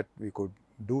shown that we could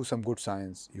do some good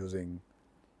science using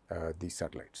these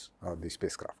satellites or these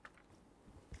spacecraft.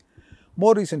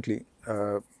 More recently,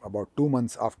 about 2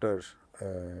 months after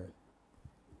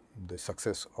the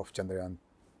success of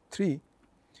Chandrayaan-3,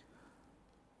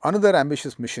 another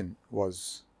ambitious mission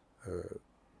was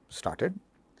started,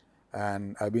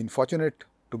 and I have been fortunate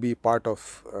to be part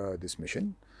of this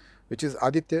mission, which is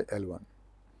Aditya L1.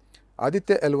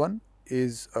 Aditya L1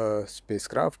 is a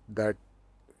spacecraft that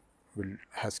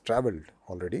has travelled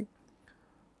already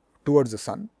towards the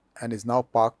sun and is now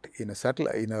parked in a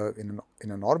satellite in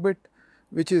an orbit,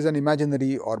 which is an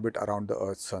imaginary orbit around the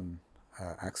Earth Sun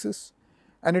axis,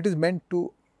 and it is meant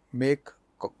to make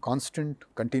constant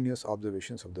continuous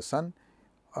observations of the sun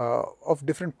of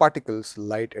different particles,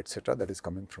 light, etc., that is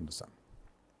coming from the sun.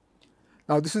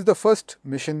 Now, this is the first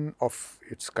mission of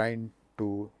its kind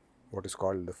to what is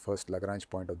called the first Lagrange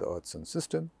point of the Earth Sun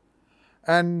system,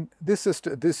 and this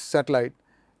satellite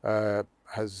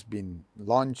has been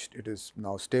launched. It is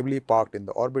now stably parked in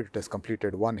the orbit. It has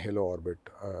completed one halo orbit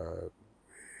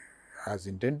as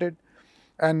intended,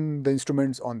 and the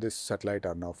instruments on this satellite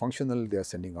are now functional. They are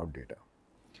sending out data.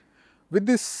 With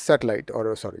this satellite,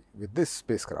 with this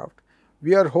spacecraft,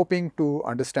 we are hoping to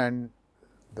understand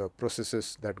the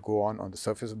processes that go on the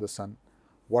surface of the sun.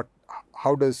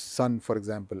 How does sun, for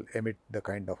example, emit the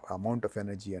kind of amount of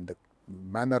energy and the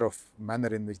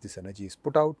manner in which this energy is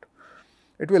put out.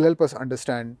 It will help us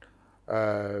understand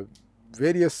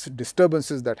various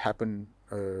disturbances that happen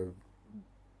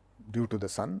due to the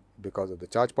sun because of the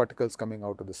charged particles coming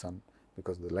out of the sun,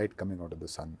 because of the light coming out of the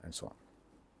sun, and so on.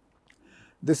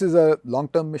 This is a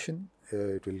long-term mission.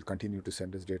 It will continue to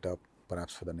send us data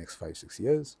perhaps for the next 5-6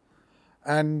 years,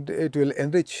 and it will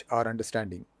enrich our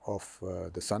understanding of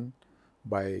the sun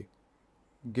by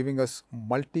giving us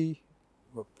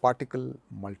multi-particle,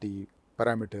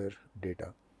 multi-parameter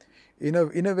data in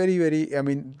a very, I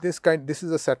mean, this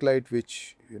is a satellite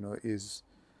which is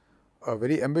a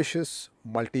very ambitious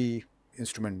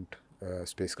multi-instrument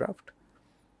spacecraft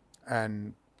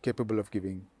and capable of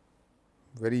giving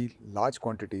very large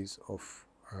quantities of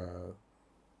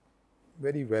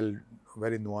very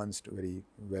nuanced, very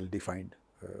well defined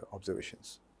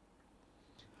observations.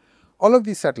 All of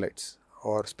these satellites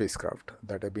or spacecraft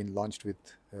that have been launched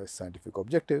with scientific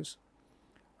objectives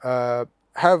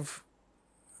have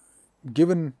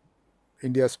given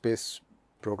India's space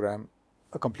program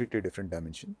a completely different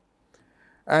dimension,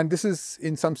 and this is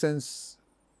in some sense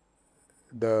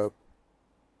the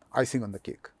icing on the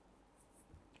cake.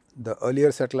 The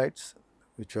earlier satellites,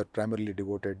 which were primarily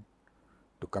devoted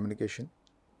to communication,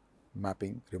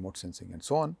 mapping, remote sensing, and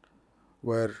so on,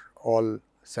 were all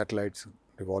satellites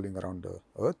revolving around the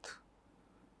Earth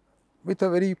with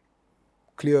a very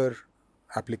clear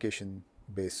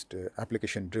application-based,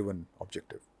 application-driven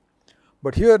objective.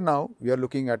 But here now we are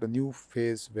looking at a new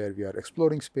phase where we are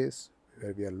exploring space,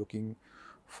 where we are looking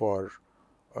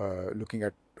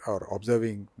at or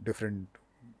observing different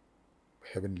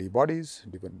heavenly bodies,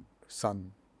 different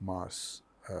sun, Mars,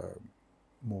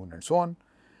 moon, and so on,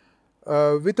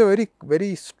 with a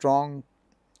very strong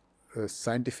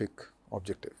scientific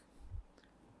objective,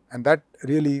 and that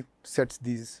really sets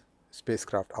these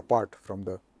spacecraft apart from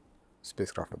the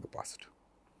spacecraft of the past.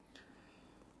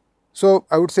 So,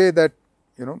 I would say that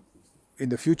in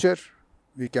the future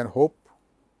we can hope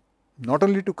not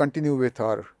only to continue with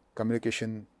our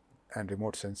communication and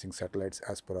remote sensing satellites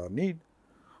as per our need,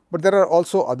 but there are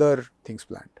also other things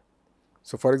planned.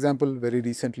 So, for example, very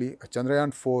recently a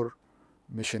Chandrayaan 4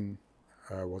 mission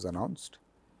was announced,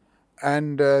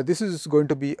 and this is going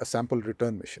to be a sample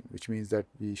return mission, which means that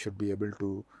we should be able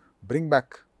to bring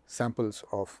back samples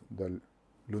of the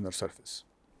lunar surface.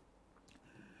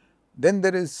 Then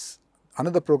there is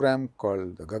another program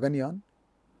called the Mangalyaan,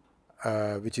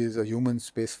 which is a human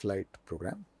space flight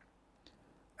program,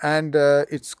 and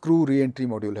its crew re-entry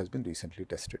module has been recently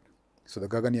tested. So, the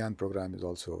Mangalyaan program is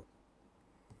also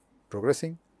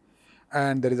progressing,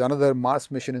 and there is another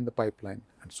Mars mission in the pipeline,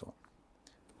 and so on.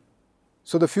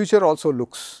 So, the future also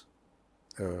looks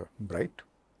bright.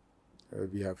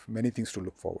 We have many things to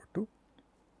look forward to,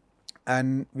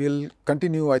 and we will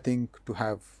continue, I think, to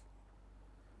have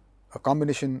a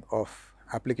combination of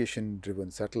application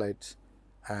driven satellites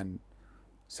and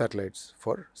satellites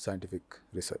for scientific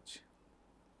research.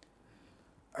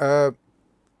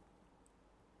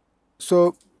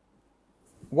 So,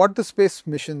 what the space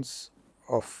missions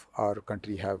of our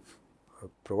country have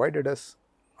provided us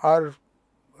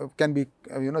can be,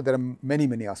 there are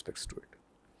many aspects to it.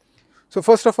 So,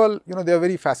 first of all, they are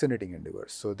very fascinating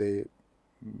endeavors. So, they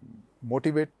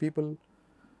motivate people,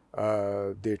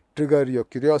 they trigger your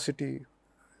curiosity,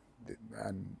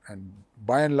 and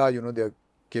by and large, they are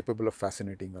capable of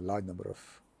fascinating a large number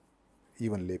of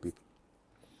even lay people.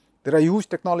 There are huge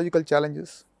technological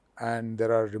challenges and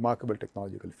there are remarkable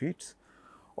technological feats,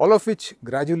 all of which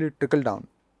gradually trickle down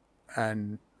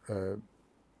and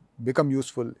become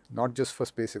useful not just for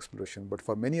space exploration, but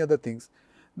for many other things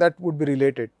that would be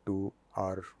related to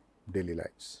our daily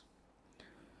lives.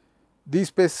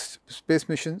 These space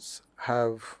missions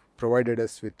have provided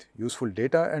us with useful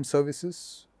data and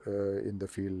services in the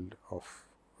field of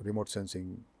remote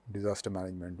sensing, disaster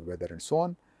management, weather and so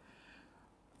on.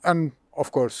 And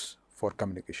of course, for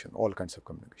communication, all kinds of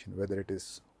communication, whether it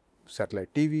is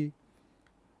satellite TV,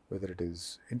 whether it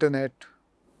is internet,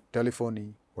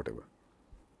 telephony, whatever.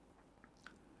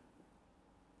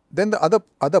 Then the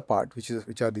other part,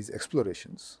 which are these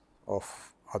explorations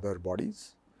of other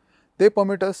bodies, they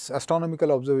permit us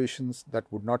astronomical observations that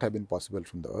would not have been possible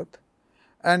from the Earth,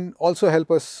 and also help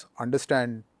us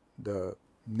understand the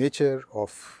nature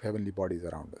of heavenly bodies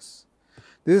around us.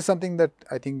 This is something that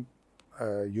I think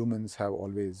humans have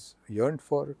always yearned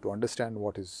for, to understand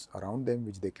what is around them,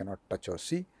 which they cannot touch or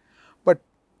see. But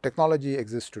technology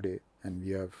exists today, and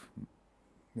we have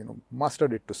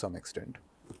mastered it to some extent.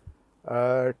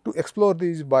 To explore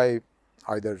these by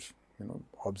either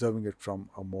observing it from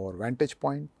a more vantage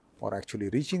point, or actually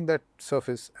reaching that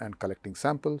surface and collecting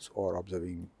samples, or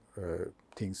observing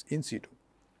things in situ.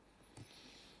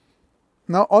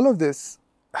 Now, all of this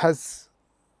has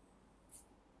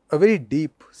a very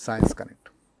deep science connect.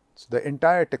 So, the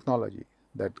entire technology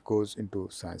that goes into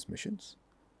science missions,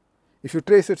 if you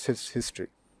trace its history,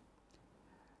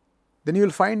 then you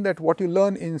will find that what you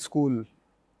learn in school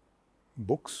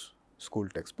books, school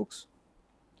textbooks,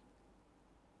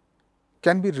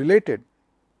 can be related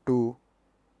to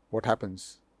what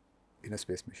happens in a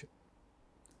space mission.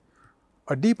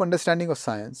 A deep understanding of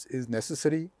science is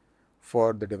necessary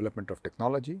for the development of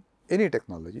technology, any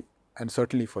technology, and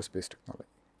certainly for space technology.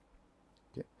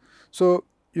 Okay. So,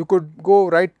 you could go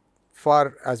right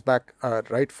far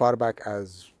back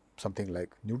as something like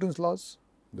Newton's laws,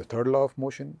 the third law of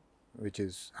motion, which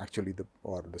is actually the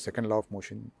second law of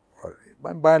motion, or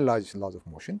by and large laws of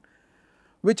motion,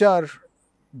 which are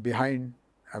behind,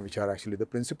 which are actually the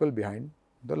principle behind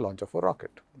the launch of a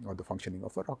rocket or the functioning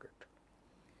of a rocket.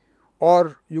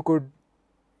 Or you could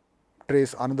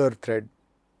trace another thread,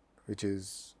 which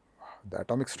is the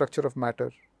atomic structure of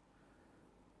matter,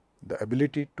 the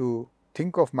ability to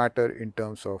think of matter in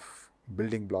terms of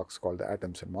building blocks called the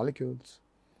atoms and molecules,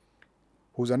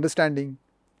 whose understanding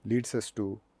leads us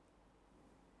to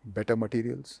better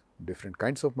materials, different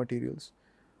kinds of materials,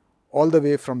 all the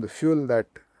way from the fuel that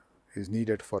is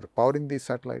needed for powering these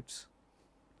satellites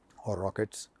or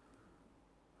rockets,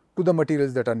 to the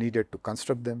materials that are needed to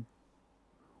construct them,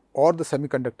 or the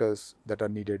semiconductors that are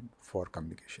needed for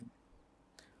communication.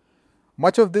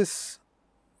 Much of this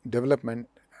development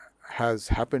has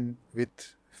happened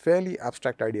with fairly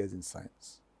abstract ideas in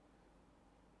science,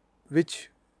 which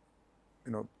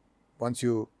once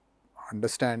you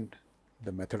understand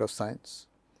the method of science,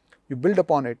 you build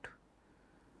upon it,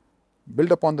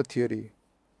 build upon the theory,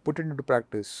 put it into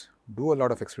practice, do a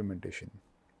lot of experimentation,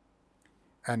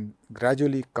 and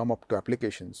gradually come up to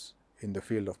applications in the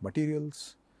field of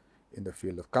materials, in the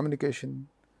field of communication,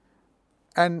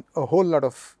 and a whole lot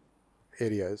of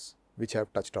areas which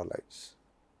have touched our lives.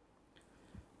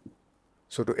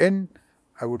 So, to end,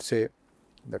 I would say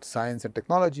that science and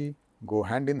technology go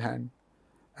hand in hand,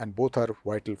 and both are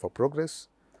vital for progress,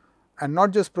 and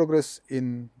not just progress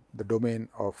in the domain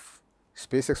of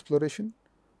space exploration,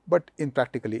 but in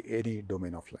practically any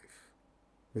domain of life.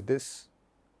 With this,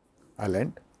 I will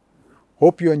end.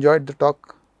 Hope you enjoyed the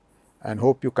talk, and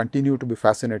hope you continue to be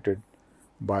fascinated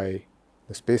by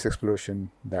the space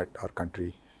exploration that our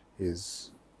country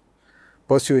is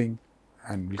pursuing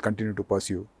and will continue to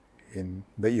pursue in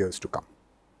the years to come.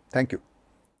 Thank you.